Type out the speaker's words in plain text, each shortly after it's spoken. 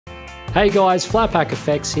Hey guys, Flatpak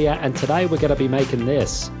Effects here, and today we're going to be making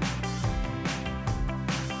this.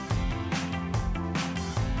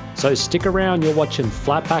 So stick around, you're watching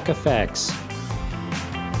Flatpak Effects.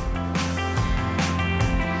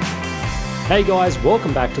 Hey guys,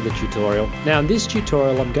 welcome back to the tutorial. Now in this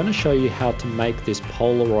tutorial I'm going to show you how to make this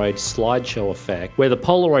Polaroid slideshow effect where the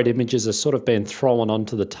Polaroid images are sort of being thrown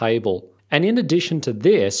onto the table. And in addition to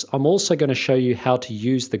this, I'm also going to show you how to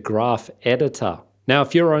use the graph editor. Now,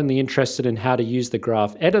 if you're only interested in how to use the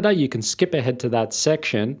graph editor, you can skip ahead to that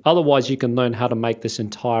section. Otherwise, you can learn how to make this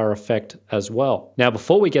entire effect as well. Now,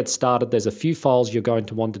 before we get started, there's a few files you're going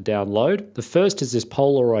to want to download. The first is this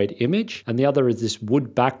Polaroid image, and the other is this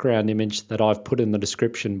wood background image that I've put in the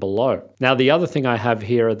description below. Now, the other thing I have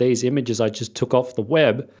here are these images I just took off the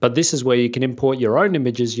web, but this is where you can import your own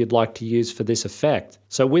images you'd like to use for this effect.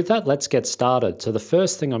 So with that, let's get started. So the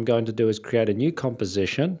first thing I'm going to do is create a new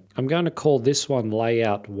composition. I'm going to call this one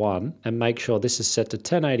Layout 1 and make sure this is set to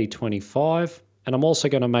 1080-25. And I'm also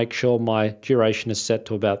going to make sure my duration is set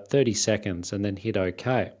to about 30 seconds and then hit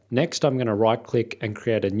OK. Next, I'm going to right click and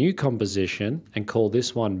create a new composition and call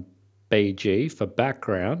this one BG for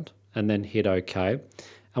background and then hit OK.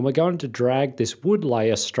 And we're going to drag this wood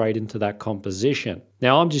layer straight into that composition.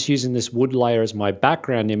 Now I'm just using this wood layer as my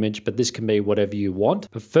background image, but this can be whatever you want.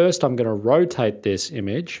 But first I'm going to rotate this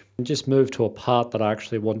image and just move to a part that I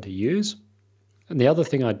actually want to use. And the other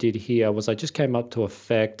thing I did here was I just came up to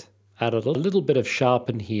Effect, added a little bit of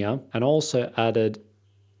sharpen here, and also added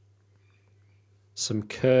some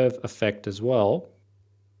curve effect as well.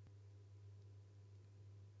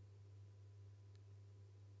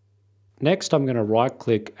 Next, I'm going to right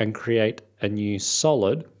click and create a new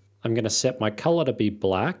solid. I'm going to set my color to be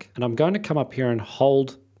black, and I'm going to come up here and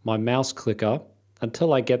hold my mouse clicker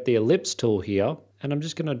until I get the ellipse tool here. And I'm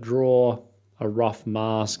just going to draw a rough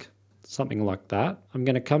mask, something like that. I'm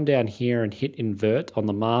going to come down here and hit invert on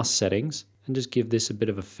the mask settings and just give this a bit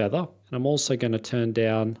of a feather. And I'm also going to turn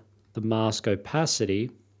down the mask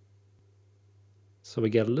opacity so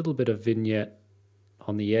we get a little bit of vignette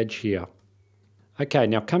on the edge here. Okay,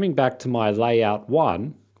 now coming back to my layout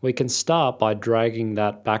 1, we can start by dragging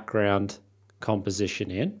that background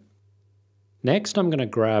composition in. Next, I'm going to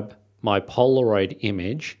grab my Polaroid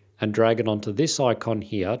image and drag it onto this icon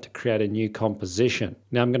here to create a new composition.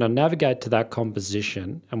 Now I'm going to navigate to that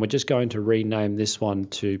composition and we're just going to rename this one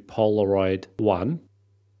to Polaroid 1.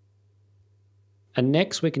 And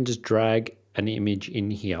next we can just drag an image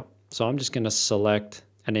in here. So I'm just going to select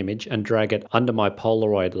an image and drag it under my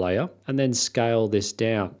Polaroid layer and then scale this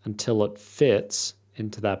down until it fits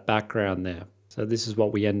into that background there. So this is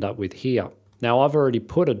what we end up with here. Now I've already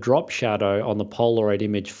put a drop shadow on the Polaroid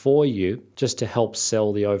image for you just to help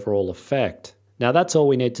sell the overall effect. Now that's all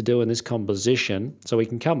we need to do in this composition. So we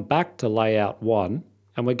can come back to layout 1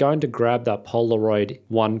 and we're going to grab that Polaroid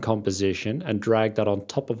 1 composition and drag that on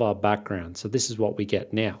top of our background. So this is what we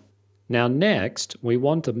get now. Now next, we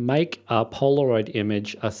want to make our Polaroid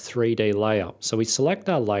image a 3D layer. So we select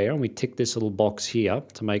our layer and we tick this little box here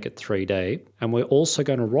to make it 3D. And we're also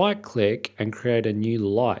going to right click and create a new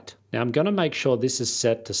light. Now I'm going to make sure this is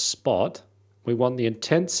set to spot. We want the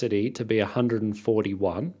intensity to be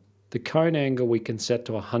 141. The cone angle we can set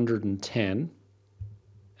to 110.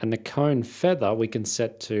 And the cone feather we can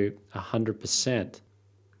set to 100%.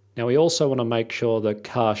 Now we also want to make sure that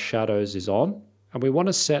cast shadows is on. And we want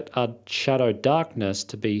to set our shadow darkness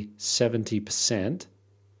to be 70%.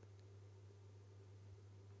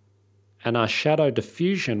 And our shadow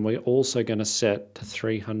diffusion we're also going to set to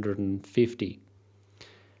 350.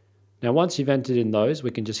 Now once you've entered in those,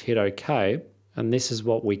 we can just hit OK. And this is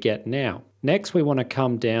what we get now. Next we want to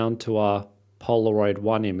come down to our Polaroid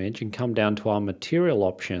 1 image and come down to our material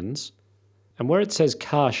options. And where it says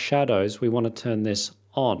cast shadows, we want to turn this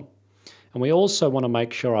on. And we also want to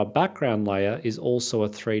make sure our background layer is also a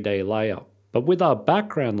 3D layer. But with our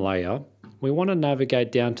background layer, we want to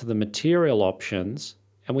navigate down to the material options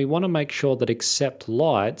and we want to make sure that accept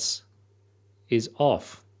lights is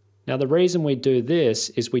off. Now the reason we do this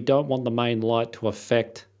is we don't want the main light to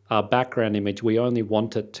affect our background image. We only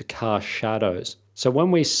want it to cast shadows. So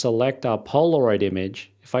when we select our Polaroid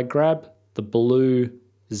image, if I grab the blue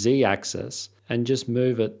Z-axis and just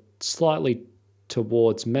move it slightly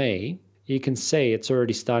towards me, you can see it's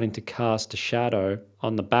already starting to cast a shadow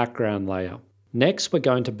on the background layer. Next, we're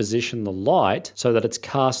going to position the light so that it's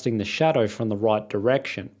casting the shadow from the right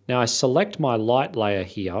direction. Now I select my light layer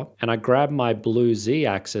here and I grab my blue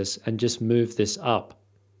Z-axis and just move this up.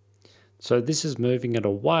 So this is moving it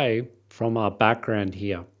away from our background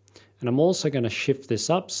here. And I'm also going to shift this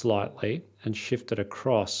up slightly and shift it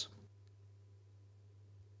across.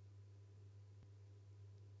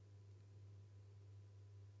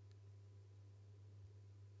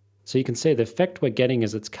 So you can see the effect we're getting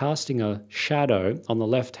is it's casting a shadow on the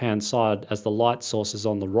left-hand side as the light source is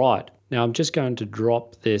on the right. Now I'm just going to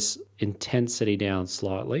drop this intensity down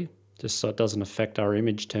slightly, just so it doesn't affect our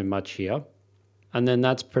image too much here. And then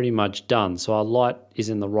that's pretty much done. So our light is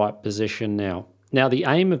in the right position now. Now the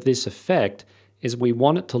aim of this effect is we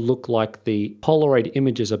want it to look like the Polaroid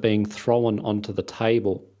images are being thrown onto the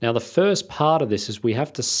table. Now the first part of this is we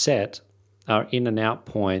have to set our in and out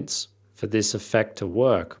points for this effect to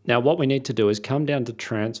work. Now what we need to do is come down to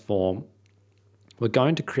transform. We're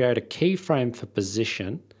going to create a keyframe for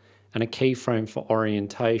position and a keyframe for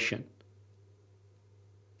orientation.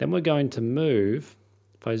 Then we're going to move,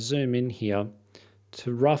 if I zoom in here,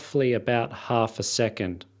 to roughly about half a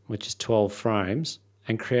second, which is 12 frames,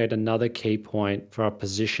 and create another key point for our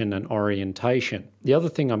position and orientation. The other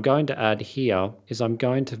thing I'm going to add here is I'm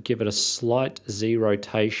going to give it a slight Z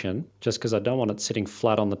rotation, just because I don't want it sitting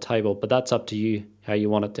flat on the table, but that's up to you how you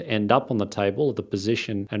want it to end up on the table, the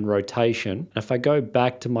position and rotation. And if I go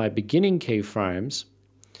back to my beginning keyframes,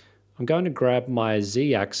 I'm going to grab my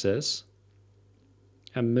Z axis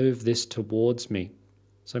and move this towards me.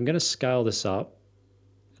 So I'm going to scale this up,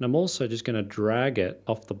 and I'm also just going to drag it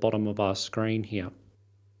off the bottom of our screen here.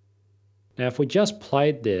 Now if we just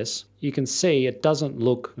played this, you can see it doesn't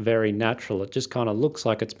look very natural. It just kind of looks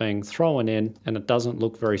like it's being thrown in, and it doesn't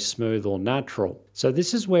look very smooth or natural. So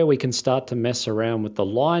this is where we can start to mess around with the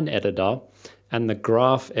line editor and the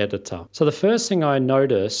graph editor. So the first thing I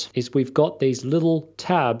notice is we've got these little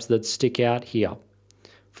tabs that stick out here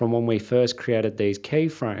from when we first created these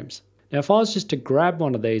keyframes. Now if I was just to grab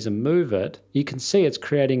one of these and move it, you can see it's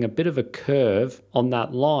creating a bit of a curve on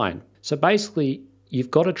that line. So basically you've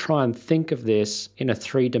got to try and think of this in a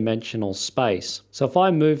three-dimensional space. So if I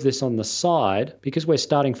move this on the side, because we're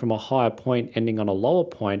starting from a higher point ending on a lower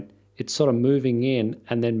point, it's sort of moving in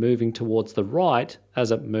and then moving towards the right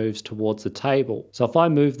as it moves towards the table. So if I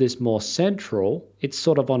move this more central, it's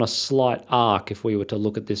sort of on a slight arc if we were to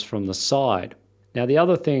look at this from the side. Now the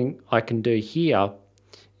other thing I can do here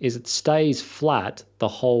is it stays flat the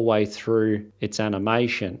whole way through its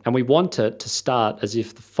animation. And we want it to start as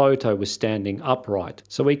if the photo was standing upright.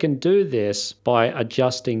 So we can do this by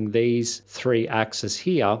adjusting these three axes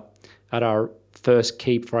here at our first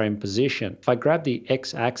keyframe position. If I grab the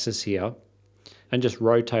X axis here and just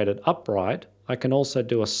rotate it upright, I can also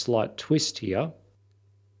do a slight twist here.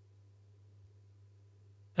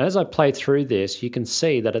 And as I play through this, you can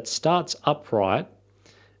see that it starts upright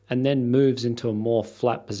and then moves into a more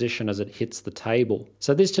flat position as it hits the table.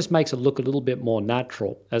 So this just makes it look a little bit more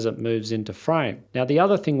natural as it moves into frame. Now the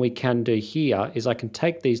other thing we can do here is I can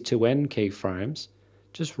take these two end keyframes,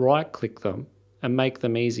 just right click them and make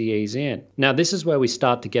them easy ease in. Now this is where we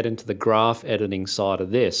start to get into the graph editing side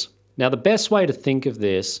of this. Now the best way to think of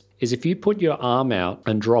this is if you put your arm out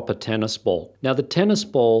and drop a tennis ball. Now the tennis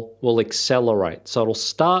ball will accelerate, so it'll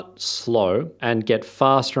start slow and get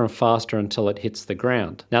faster and faster until it hits the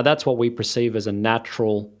ground. Now that's what we perceive as a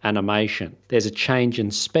natural animation. There's a change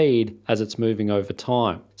in speed as it's moving over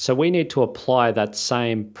time. So we need to apply that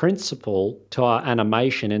same principle to our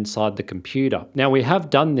animation inside the computer. Now we have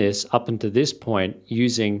done this up until this point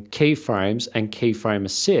using keyframes and keyframe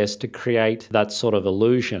assist to create that sort of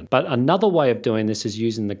illusion. But another way of doing this is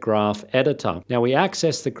using the graph editor. Now we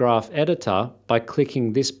access the graph editor by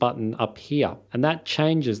clicking this button up here, and that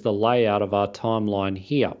changes the layout of our timeline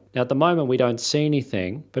here. Now at the moment we don't see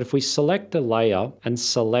anything, but if we select a layer and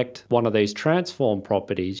select one of these transform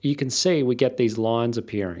properties, you can see we get these lines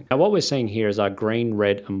appearing. Now what we're seeing here is our green,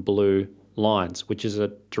 red and blue lines, which is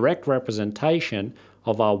a direct representation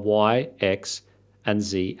of our Y, X and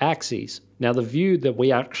Z axes. Now the view that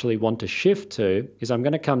we actually want to shift to is I'm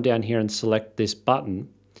going to come down here and select this button,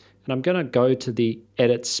 and I'm going to go to the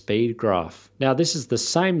edit speed graph. Now this is the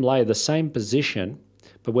same layer, the same position,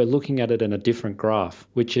 but we're looking at it in a different graph,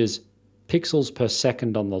 which is pixels per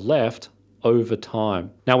second on the left over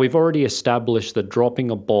time. Now we've already established that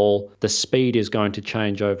dropping a ball, the speed is going to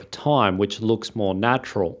change over time, which looks more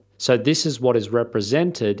natural. So this is what is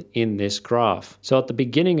represented in this graph. So at the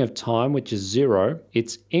beginning of time, which is 0,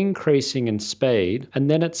 it's increasing in speed, and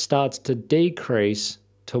then it starts to decrease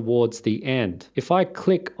towards the end. If I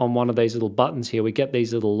click on one of these little buttons here, we get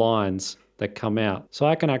these little lines that come out. So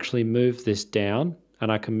I can actually move this down,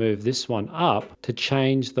 and I can move this one up to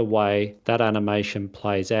change the way that animation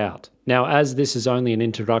plays out. Now, as this is only an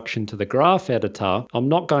introduction to the graph editor, I'm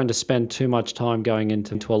not going to spend too much time going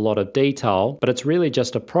into a lot of detail, but it's really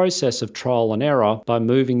just a process of trial and error by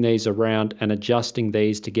moving these around and adjusting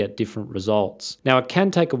these to get different results. Now, it can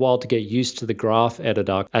take a while to get used to the graph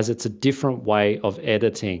editor as it's a different way of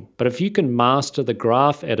editing. But if you can master the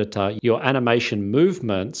graph editor, your animation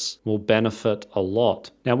movements will benefit a lot.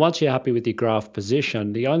 Now, once you're happy with your graph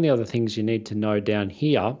position, the only other things you need to know down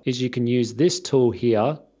here is you can use this tool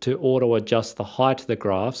here to auto adjust the height of the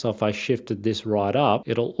graph. So if I shifted this right up,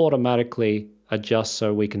 it'll automatically adjust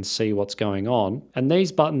so we can see what's going on. And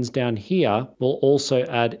these buttons down here will also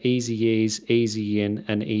add easy ease, easy in,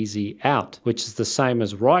 and easy out, which is the same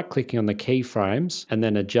as right clicking on the keyframes and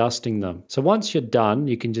then adjusting them. So once you're done,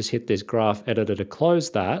 you can just hit this graph editor to close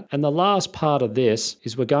that. And the last part of this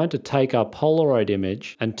is we're going to take our Polaroid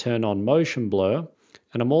image and turn on motion blur.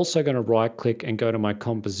 And I'm also going to right click and go to my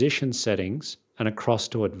composition settings and across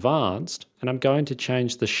to advanced, and I'm going to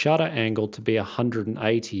change the shutter angle to be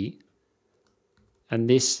 180 and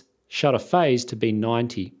this shutter phase to be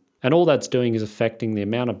 90. And all that's doing is affecting the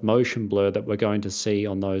amount of motion blur that we're going to see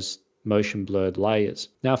on those motion blurred layers.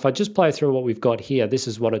 Now, if I just play through what we've got here, this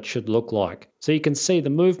is what it should look like. So you can see the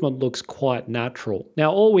movement looks quite natural.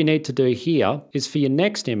 Now, all we need to do here is for your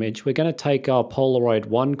next image, we're going to take our Polaroid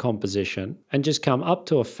 1 composition and just come up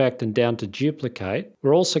to Effect and down to Duplicate.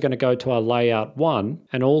 We're also going to go to our Layout 1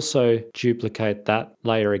 and also duplicate that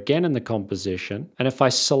layer again in the composition. And if I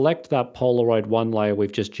select that Polaroid 1 layer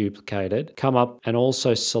we've just duplicated, come up and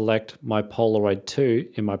also select my Polaroid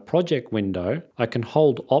 2 in my project window, I can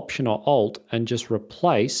hold Option or Alt and just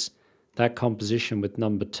replace that composition with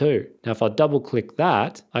number 2. Now, if I double click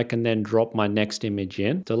that, I can then drop my next image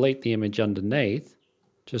in, delete the image underneath,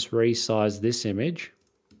 just resize this image,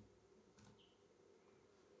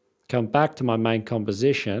 come back to my main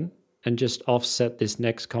composition and just offset this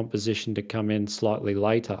next composition to come in slightly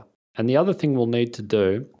later. And the other thing we'll need to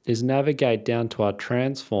do is navigate down to our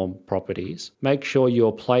transform properties, make sure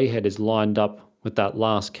your playhead is lined up with that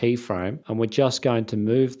last keyframe, and we're just going to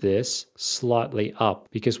move this slightly up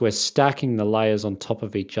because we're stacking the layers on top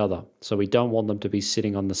of each other. So we don't want them to be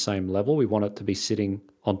sitting on the same level. We want it to be sitting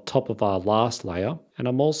on top of our last layer. And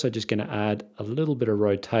I'm also just going to add a little bit of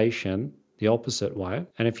rotation the opposite way.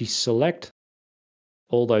 And if you select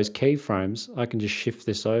all those keyframes, I can just shift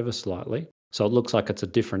this over slightly so it looks like it's a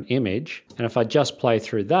different image. And if I just play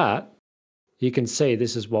through that, you can see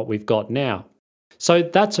this is what we've got now. So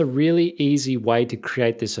that's a really easy way to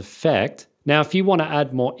create this effect. Now, if you want to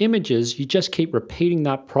add more images, you just keep repeating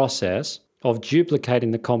that process of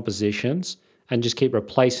duplicating the compositions and just keep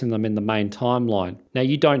replacing them in the main timeline. Now,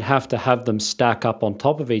 you don't have to have them stack up on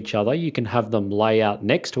top of each other. You can have them lay out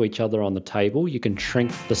next to each other on the table. You can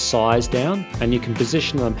shrink the size down and you can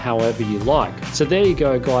position them however you like. So there you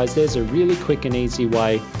go, guys. There's a really quick and easy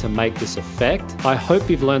way to make this effect. I hope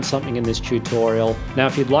you've learned something in this tutorial. Now,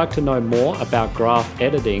 if you'd like to know more about graph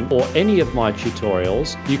editing or any of my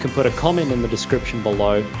tutorials, you can put a comment in the description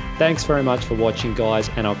below. Thanks very much for watching, guys,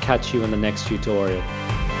 and I'll catch you in the next tutorial.